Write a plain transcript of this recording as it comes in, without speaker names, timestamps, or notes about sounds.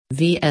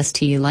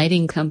VST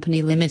Lighting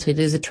Company Limited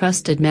is a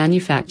trusted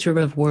manufacturer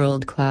of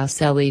world-class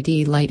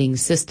LED lighting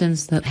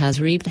systems that has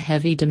reaped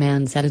heavy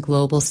demands at a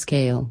global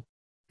scale.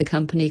 The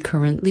company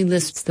currently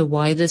lists the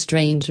widest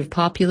range of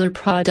popular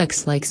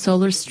products like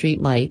solar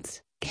street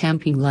lights,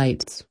 camping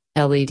lights,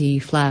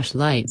 LED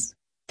flashlights,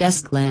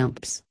 desk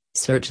lamps,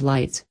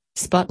 searchlights,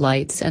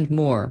 spotlights and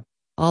more,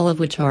 all of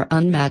which are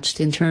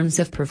unmatched in terms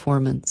of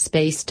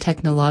performance-based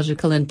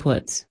technological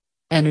inputs,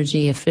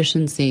 energy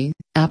efficiency,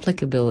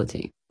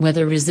 applicability,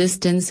 weather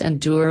resistance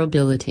and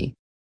durability.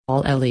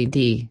 All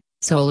LED,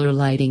 solar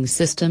lighting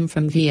system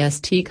from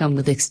VST come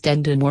with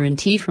extended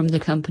warranty from the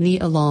company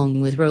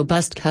along with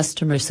robust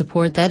customer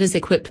support that is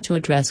equipped to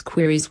address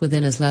queries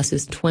within as less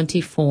as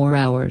 24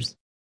 hours.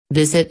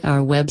 Visit our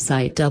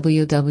website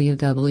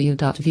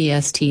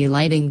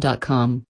www.vstlighting.com.